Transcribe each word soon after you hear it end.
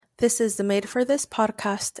This is the Made for This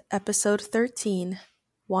podcast, episode 13,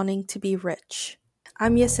 Wanting to be Rich.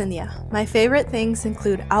 I'm Yesenia. My favorite things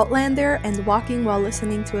include Outlander and walking while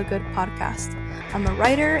listening to a good podcast. I'm a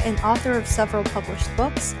writer and author of several published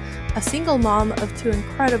books, a single mom of two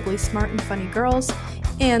incredibly smart and funny girls,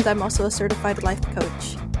 and I'm also a certified life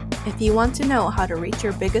coach. If you want to know how to reach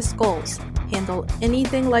your biggest goals, handle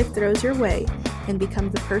anything life throws your way, and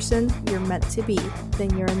become the person you're meant to be,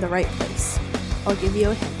 then you're in the right place. I'll give you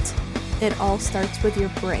a hint. It all starts with your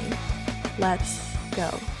brain. Let's go.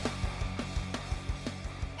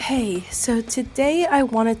 Hey, so today I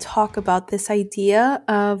want to talk about this idea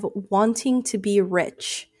of wanting to be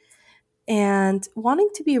rich. And wanting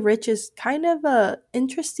to be rich is kind of an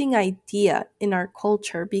interesting idea in our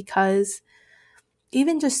culture because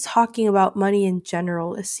even just talking about money in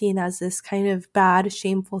general is seen as this kind of bad,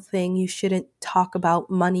 shameful thing. You shouldn't talk about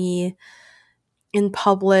money in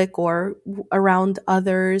public or around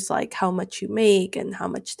others, like how much you make and how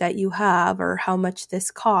much debt you have or how much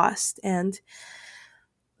this costs and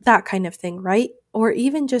that kind of thing, right? Or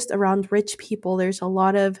even just around rich people, there's a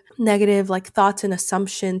lot of negative thoughts and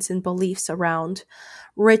assumptions and beliefs around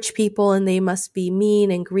rich people, and they must be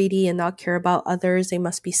mean and greedy and not care about others. They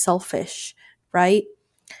must be selfish, right?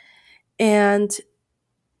 And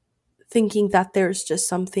thinking that there's just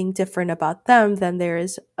something different about them than there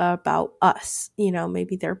is about us.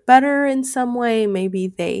 Maybe they're better in some way. Maybe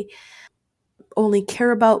they only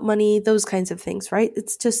care about money, those kinds of things, right?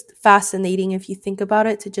 It's just fascinating if you think about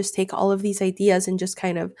it to just take all of these ideas and just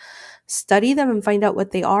kind of study them and find out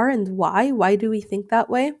what they are and why. Why do we think that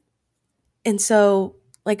way? And so,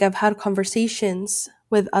 I've had conversations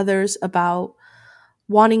with others about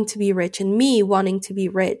wanting to be rich and me wanting to be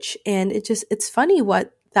rich. And it's funny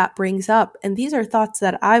what that brings up. And these are thoughts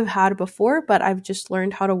that I've had before, but I've just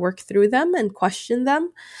learned how to work through them and question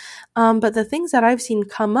them. But the things that I've seen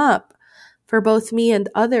come up for both me and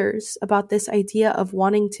others about this idea of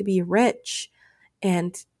wanting to be rich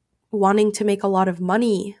and wanting to make a lot of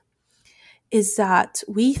money is that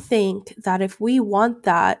we think that if we want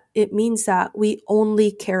that, it means that we only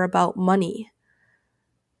care about money.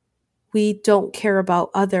 We don't care about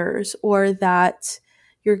others, or that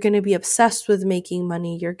you're going to be obsessed with making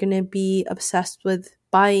money. You're going to be obsessed with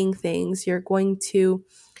buying things. You're going to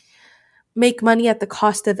make money at the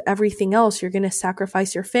cost of everything else. You're going to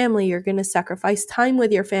sacrifice your family. You're going to sacrifice time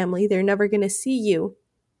with your family. They're never going to see you.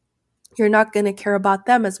 You're not going to care about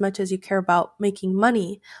them as much as you care about making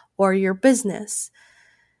money or your business.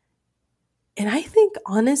 And I think,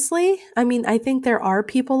 honestly, I think there are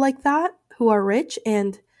people like that who are rich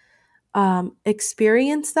and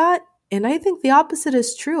experience that. And I think the opposite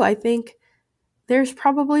is true. I think there's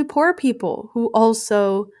probably poor people who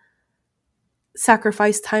also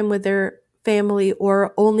sacrifice time with their family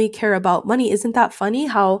or only care about money. Isn't that funny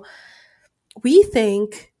how we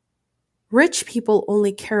think rich people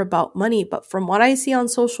only care about money? But from what I see on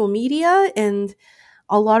social media and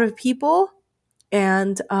a lot of people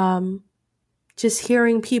and just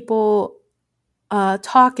hearing people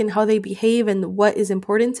talk and how they behave and what is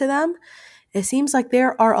important to them, it seems like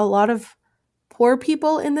there are a lot of poor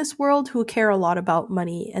people in this world who care a lot about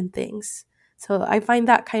money and things. So I find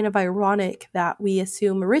that kind of ironic that we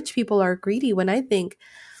assume rich people are greedy when I think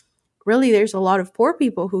really there's a lot of poor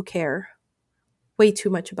people who care way too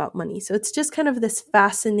much about money. So it's just kind of this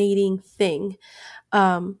fascinating thing.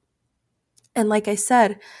 And like I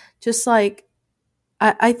said, just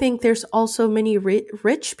I think there's also many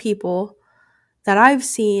rich people that I've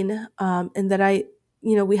seen and that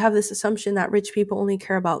we have this assumption that rich people only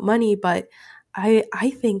care about money, but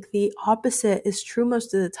I think the opposite is true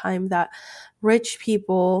most of the time, that rich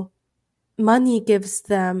people, money gives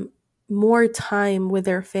them more time with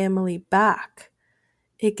their family back.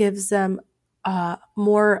 It gives them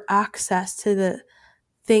more access to the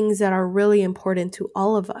things that are really important to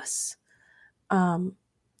all of us. And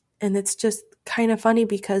it's just kind of funny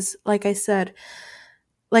because, like I've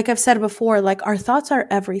said before, our thoughts are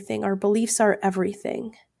everything. Our beliefs are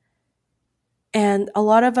everything. And a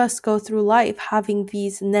lot of us go through life having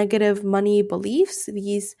these negative money beliefs,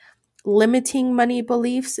 these limiting money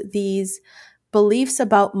beliefs, these beliefs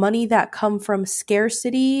about money that come from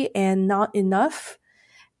scarcity and not enough.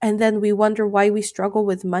 And then we wonder why we struggle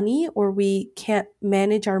with money, or we can't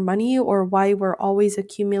manage our money, or why we're always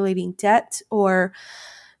accumulating debt, or,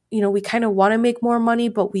 we kind of want to make more money,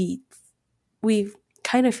 but we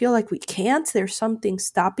kind of feel like we can't. There's something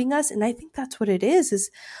stopping us. And I think that's what it is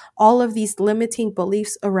all of these limiting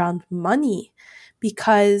beliefs around money,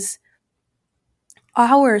 because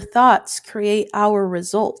our thoughts create our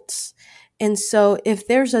results. And so if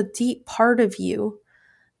there's a deep part of you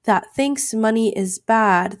that thinks money is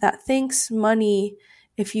bad, that thinks money,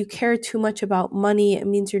 if you care too much about money, it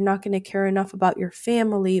means you're not going to care enough about your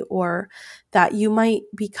family, or that you might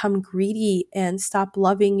become greedy and stop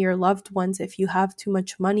loving your loved ones if you have too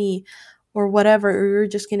much money or whatever, or you're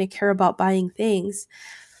just going to care about buying things,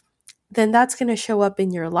 then that's going to show up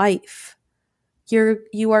in your life.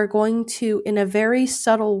 You are going to, in a very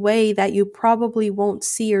subtle way that you probably won't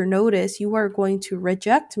see or notice, you are going to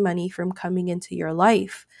reject money from coming into your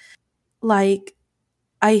life. Like,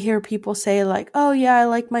 I hear people say like, oh yeah, I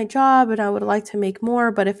like my job and I would like to make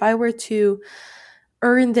more, but if I were to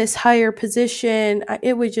earn this higher position,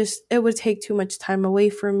 it would take too much time away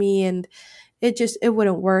from me, and it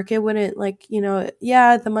wouldn't work. It wouldn't, like,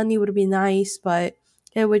 yeah, the money would be nice, but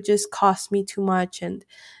it would just cost me too much, and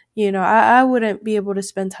I wouldn't be able to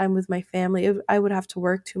spend time with my family. I would have to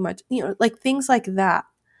work too much, like things like that.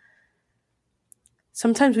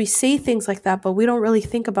 Sometimes we say things like that, but we don't really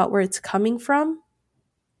think about where it's coming from.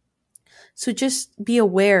 So just be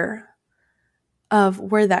aware of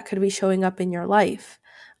where that could be showing up in your life.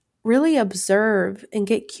 Really observe and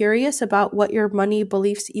get curious about what your money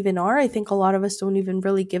beliefs even are. I think a lot of us don't even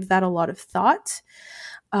really give that a lot of thought.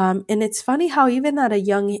 And it's funny how even at a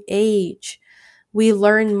young age, we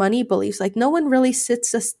learn money beliefs. Like, no one really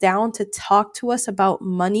sits us down to talk to us about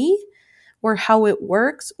money or how it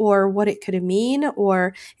works or what it could mean,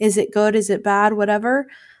 or is it good, is it bad, whatever.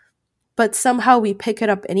 But somehow we pick it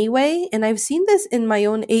up anyway. And I've seen this in my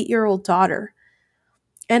own 8-year-old daughter.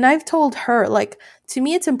 And I've told her, like, to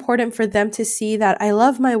me, it's important for them to see that I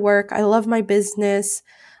love my work. I love my business.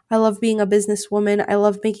 I love being a businesswoman. I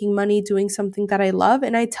love making money doing something that I love.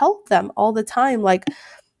 And I tell them all the time, like,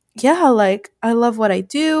 yeah, like, I love what I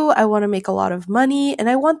do. I want to make a lot of money. And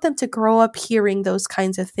I want them to grow up hearing those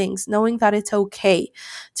kinds of things, knowing that it's okay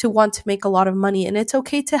to want to make a lot of money and it's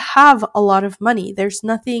okay to have a lot of money. There's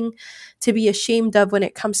nothing to be ashamed of when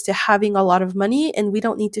it comes to having a lot of money. And we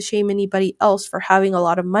don't need to shame anybody else for having a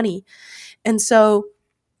lot of money. And so,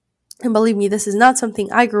 and believe me, this is not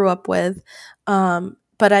something I grew up with.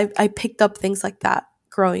 But I picked up things like that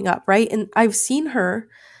growing up, right? And I've seen her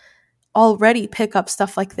already pick up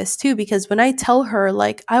stuff like this too, because when I tell her,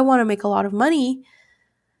 like, I want to make a lot of money,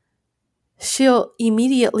 she'll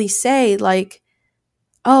immediately say, like,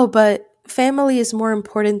 oh, but family is more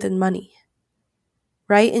important than money,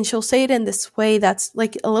 right? And she'll say it in this way that's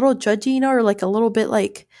like a little judgy, or like a little bit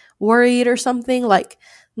like worried or something, like,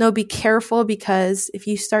 no, be careful, because if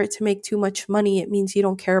you start to make too much money, it means you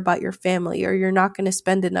don't care about your family, or you're not going to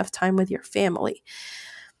spend enough time with your family.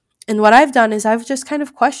 And what I've done is I've just kind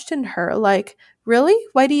of questioned her, like, really?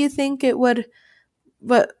 Why do you think it would,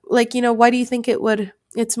 why do you think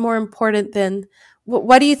it's more important than,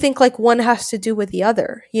 why do you think like one has to do with the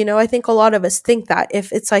other? I think a lot of us think that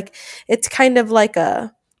if it's like, it's kind of like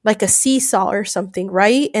a seesaw or something,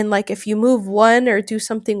 right? And like, if you move one or do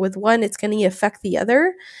something with one, it's going to affect the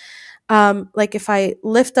other. Like, if I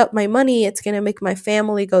lift up my money, it's going to make my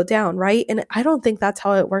family go down, right? And I don't think that's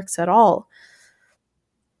how it works at all.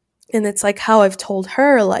 And it's like how I've told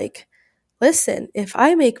her, like, listen, if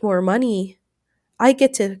I make more money, I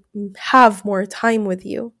get to have more time with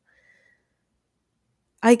you.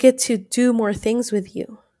 I get to do more things with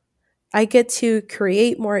you. I get to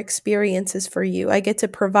create more experiences for you. I get to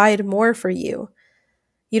provide more for you.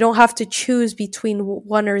 You don't have to choose between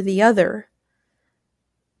one or the other.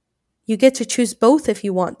 You get to choose both if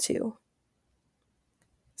you want to.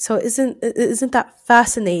 So isn't that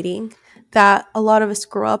fascinating that a lot of us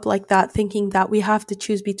grow up like that, thinking that we have to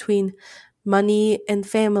choose between money and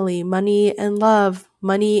family, money and love,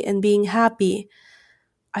 money and being happy?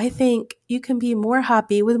 I think you can be more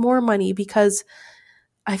happy with more money, because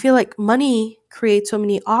I feel like money creates so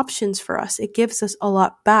many options for us. It gives us a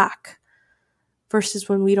lot back versus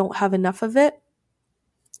when we don't have enough of it.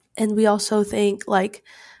 And we also think like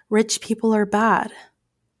rich people are bad.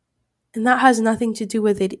 And that has nothing to do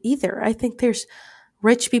with it either. I think there's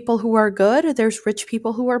rich people who are good. There's rich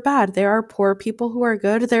people who are bad. There are poor people who are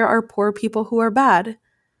good. There are poor people who are bad.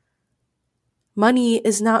 Money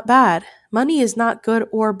is not bad. Money is not good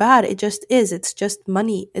or bad. It just is. It's just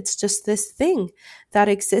money. It's just this thing that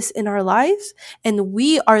exists in our lives. And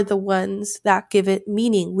we are the ones that give it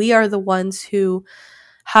meaning. We are the ones who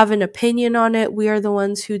have an opinion on it. We are the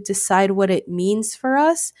ones who decide what it means for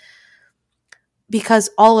us, because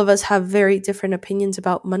all of us have very different opinions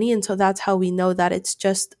about money. And so that's how we know that it's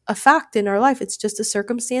just a fact in our life. It's just a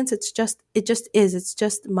circumstance. It just is. It's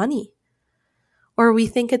just money. Or we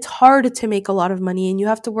think it's hard to make a lot of money and you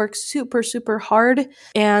have to work super, super hard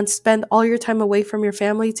and spend all your time away from your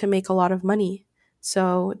family to make a lot of money.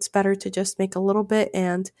 So it's better to just make a little bit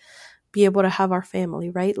and be able to have our family,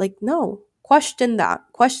 right? Like, no, question that.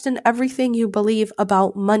 Question everything you believe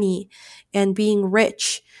about money and being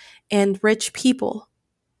rich and rich people.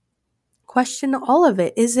 Question all of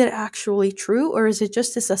it. Is it actually true, or is it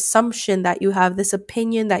just this assumption that you have, this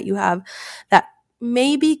opinion that you have that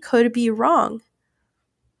maybe could be wrong?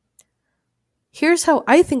 Here's how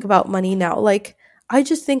I think about money now. Like, I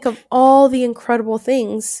just think of all the incredible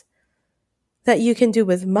things that you can do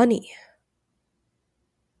with money.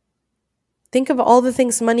 Think of all the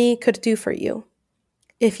things money could do for you.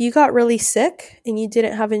 If you got really sick and you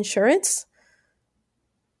didn't have insurance,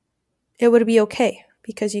 it would be okay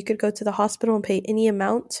because you could go to the hospital and pay any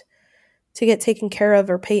amount to get taken care of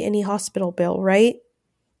or pay any hospital bill, right?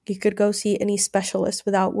 You could go see any specialist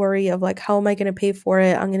without worry of like, how am I going to pay for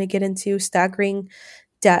it? I'm going to get into staggering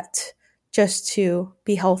debt just to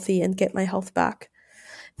be healthy and get my health back.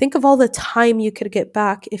 Think of all the time you could get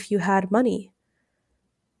back if you had money.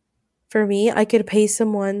 For me, I could pay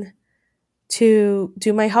someone to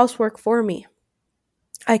do my housework for me.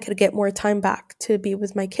 I could get more time back to be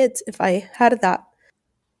with my kids if I had that.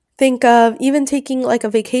 Think of even taking like a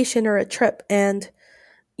vacation or a trip and,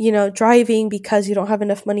 driving because you don't have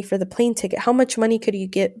enough money for the plane ticket. How much money could you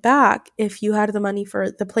get back if you had the money for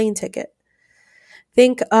the plane ticket?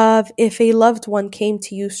 Think of if a loved one came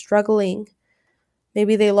to you struggling.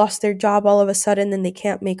 Maybe they lost their job all of a sudden and they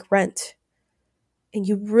can't make rent. And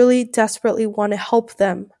you really desperately want to help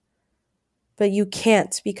them, but you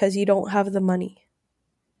can't because you don't have the money.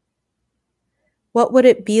 What would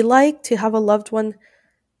it be like to have a loved one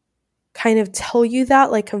kind of tell you that,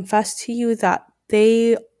 like confess to you that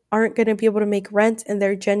they aren't going to be able to make rent and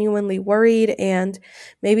they're genuinely worried, and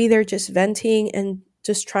maybe they're just venting and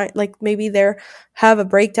just trying, like maybe they have a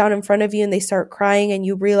breakdown in front of you and they start crying and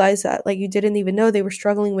you realize that like you didn't even know they were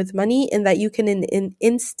struggling with money and that you can in an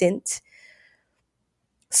instant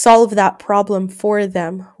solve that problem for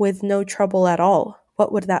them with no trouble at all.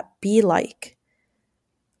 What would that be like?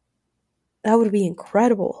 That would be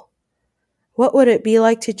incredible. What would it be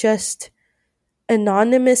like to just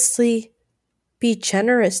anonymously be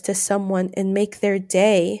generous to someone and make their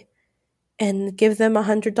day and give them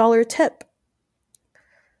 $100 tip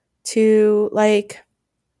to like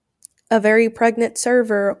a very pregnant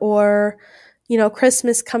server, or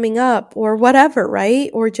Christmas coming up or whatever, right?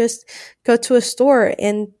 Or just go to a store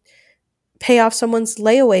and pay off someone's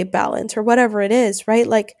layaway balance or whatever it is, right?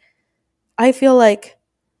 Like, I feel like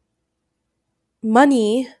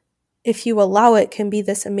money, if you allow it, can be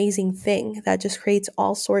this amazing thing that just creates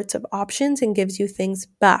all sorts of options and gives you things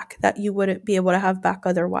back that you wouldn't be able to have back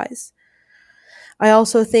otherwise. I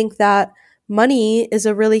also think that money is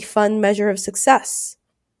a really fun measure of success.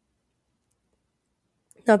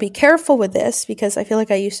 Now, be careful with this because I feel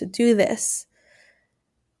like I used to do this.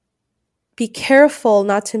 Be careful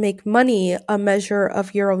not to make money a measure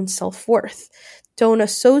of your own self-worth. Don't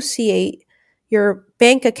associate your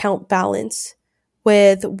bank account balance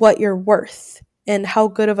with what you're worth and how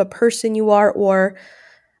good of a person you are, or,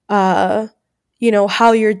 how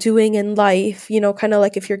you're doing in life, kind of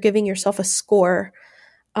like if you're giving yourself a score,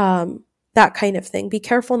 that kind of thing. Be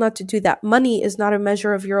careful not to do that. Money is not a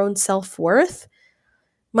measure of your own self-worth.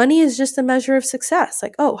 Money is just a measure of success.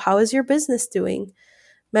 Like, oh, how is your business doing?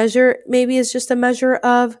 Maybe is just a measure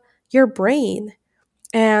of your brain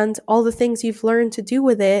and all the things you've learned to do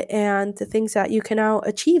with it and the things that you can now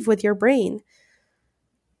achieve with your brain.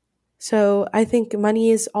 So I think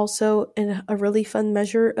money is also a really fun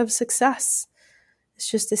measure of success. It's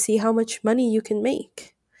just to see how much money you can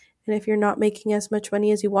make. And if you're not making as much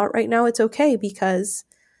money as you want right now, it's okay because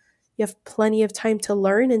you have plenty of time to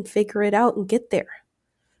learn and figure it out and get there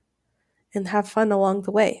and have fun along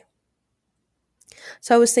the way.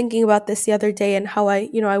 So I was thinking about this the other day and how I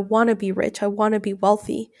want to be rich. I want to be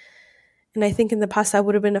wealthy. And I think in the past I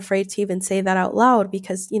would have been afraid to even say that out loud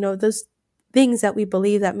because, those things that we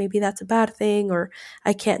believe that maybe that's a bad thing, or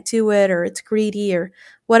I can't do it, or it's greedy or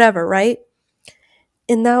whatever, right?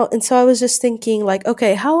 And so I was just thinking like,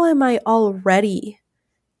 okay, how am I already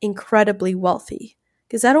incredibly wealthy?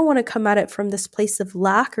 Because I don't want to come at it from this place of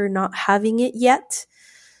lack or not having it yet.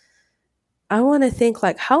 I want to think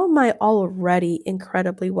like, how am I already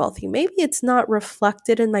incredibly wealthy? Maybe it's not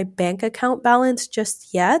reflected in my bank account balance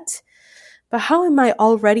just yet, but how am I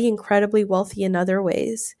already incredibly wealthy in other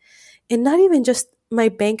ways? And not even just my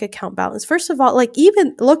bank account balance. First of all, like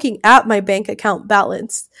even looking at my bank account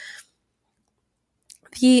balance,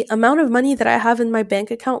 the amount of money that I have in my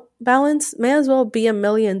bank account balance may as well be $1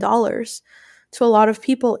 million to a lot of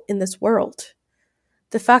people in this world.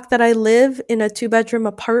 The fact that I live in a 2-bedroom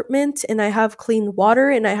apartment and I have clean water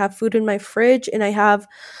and I have food in my fridge and I have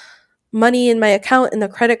money in my account and the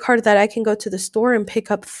credit card that I can go to the store and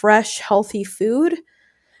pick up fresh, healthy food.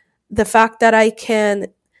 The fact that I can,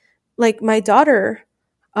 like my daughter,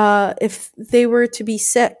 if they were to be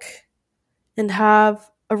sick and have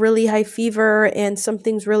a really high fever and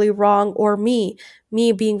something's really wrong, or me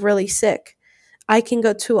being really sick, I can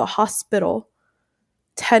go to a hospital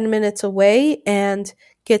 10 minutes away and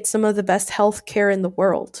get some of the best health care in the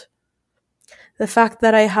world. The fact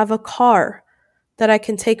that I have a car that I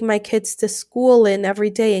can take my kids to school in every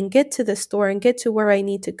day and get to the store and get to where I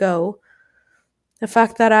need to go. The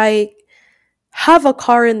fact that I have a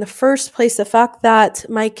car in the first place, the fact that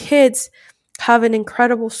my kids have an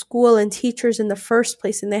incredible school and teachers in the first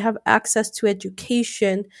place, and they have access to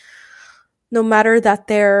education, no matter that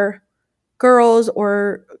they're girls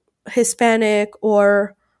or Hispanic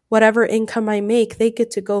or whatever income I make, they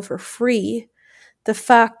get to go for free. The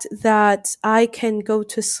fact that I can go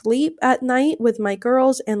to sleep at night with my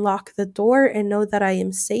girls and lock the door and know that I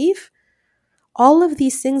am safe. All of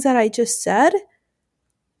these things that I just said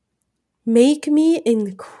make me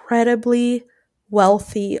incredibly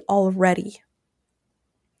wealthy already.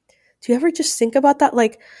 Do you ever just think about that?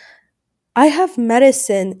 Like, I have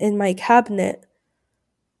medicine in my cabinet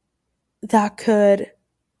that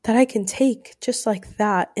I can take just like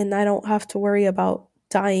that, and I don't have to worry about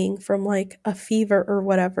dying from like a fever or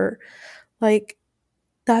whatever. Like,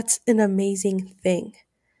 that's an amazing thing.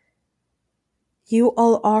 You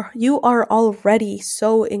are already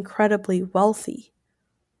so incredibly wealthy.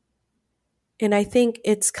 And I think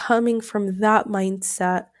it's coming from that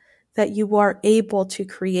mindset that you are able to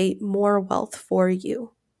create more wealth for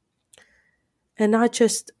you. And not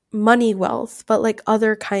just money wealth, but like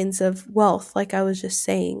other kinds of wealth, like I was just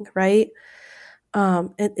saying, right?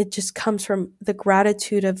 It just comes from the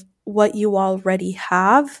gratitude of what you already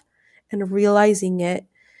have and realizing it,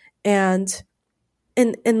 and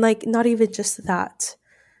like not even just that.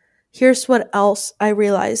 Here's what else I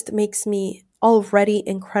realized makes me already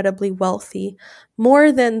incredibly wealthy,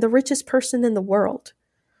 more than the richest person in the world.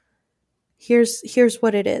 Here's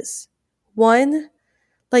what it is. One,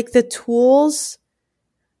 like the tools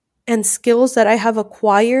and skills that I have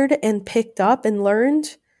acquired and picked up and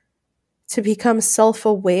learned to become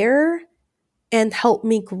self-aware and help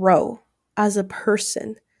me grow as a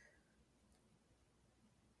person.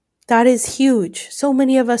 That is huge. So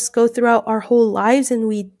many of us go throughout our whole lives and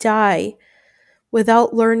we die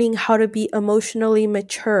without learning how to be emotionally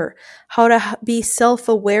mature, how to be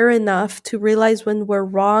self-aware enough to realize when we're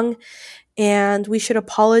wrong and we should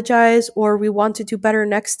apologize, or we want to do better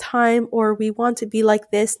next time, or we want to be like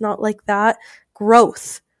this, not like that.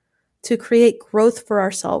 Growth, to create growth for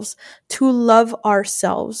ourselves, to love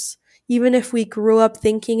ourselves. Even if we grew up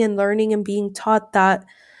thinking and learning and being taught that,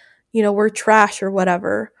 we're trash or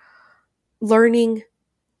whatever, learning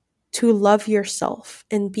to love yourself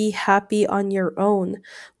and be happy on your own,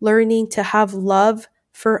 learning to have love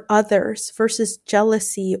for others versus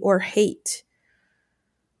jealousy or hate,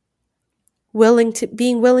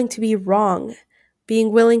 being willing to be wrong,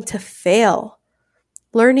 being willing to fail,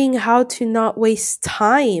 learning how to not waste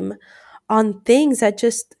time on things that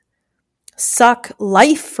just suck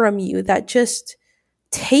life from you, that just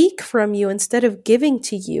take from you instead of giving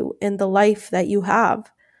to you in the life that you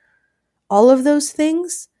have. All of those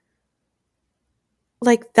things,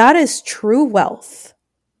 like, that is true wealth.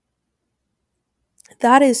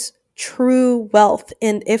 That is true wealth.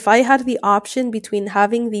 And if I had the option between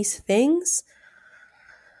having these things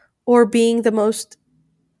or being the most,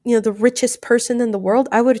 the richest person in the world,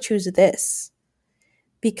 I would choose this,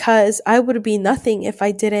 because I would be nothing if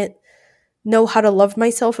I didn't know how to love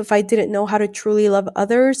myself, if I didn't know how to truly love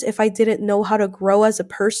others, if I didn't know how to grow as a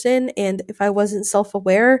person, and if I wasn't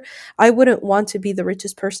self-aware. I wouldn't want to be the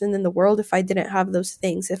richest person in the world if I didn't have those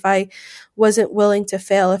things, if I wasn't willing to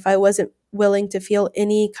fail, if I wasn't willing to feel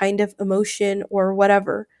any kind of emotion or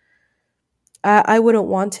whatever. I wouldn't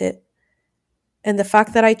want it. And the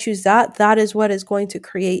fact that I choose that is what is going to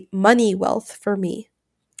create money wealth for me.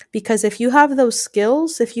 Because if you have those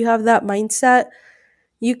skills, if you have that mindset,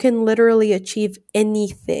 you can literally achieve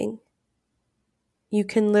anything. You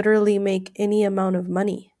can literally make any amount of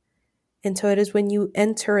money. And so it is when you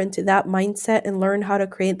enter into that mindset and learn how to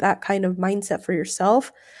create that kind of mindset for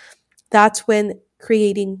yourself, that's when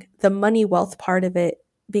creating the money wealth part of it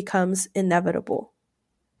becomes inevitable.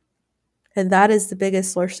 And that is the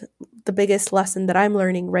biggest lesson that I'm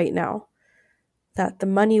learning right now, that the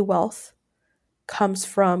money wealth comes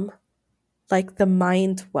from like the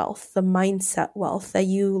mind wealth, the mindset wealth that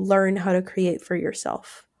you learn how to create for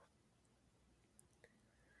yourself.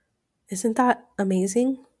 Isn't that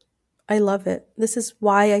amazing? I love it. This is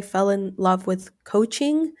why I fell in love with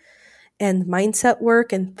coaching and mindset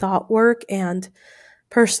work and thought work and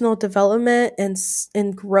personal development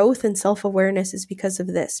and growth and self-awareness is because of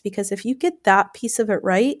this. Because if you get that piece of it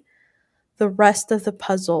right, the rest of the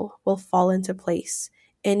puzzle will fall into place.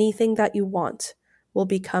 Anything that you want will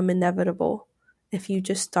become inevitable if you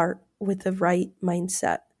just start with the right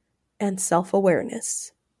mindset and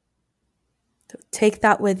self-awareness. So take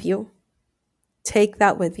that with you. Take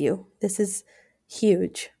that with you. This is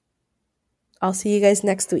huge. I'll see you guys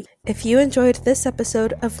next week. If you enjoyed this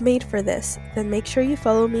episode of Made for This, then make sure you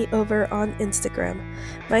follow me over on Instagram.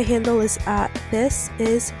 My handle is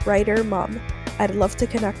 @thisiswritermom. I'd love to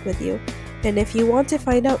connect with you. And if you want to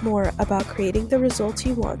find out more about creating the results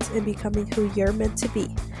you want and becoming who you're meant to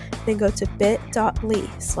be, then go to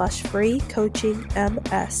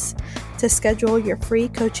bit.ly/freecoachingms to schedule your free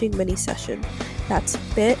coaching mini session. That's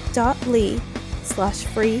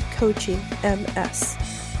bit.ly/freecoachingms.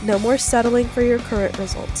 No more settling for your current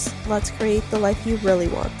results. Let's create the life you really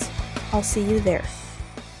want. I'll see you there.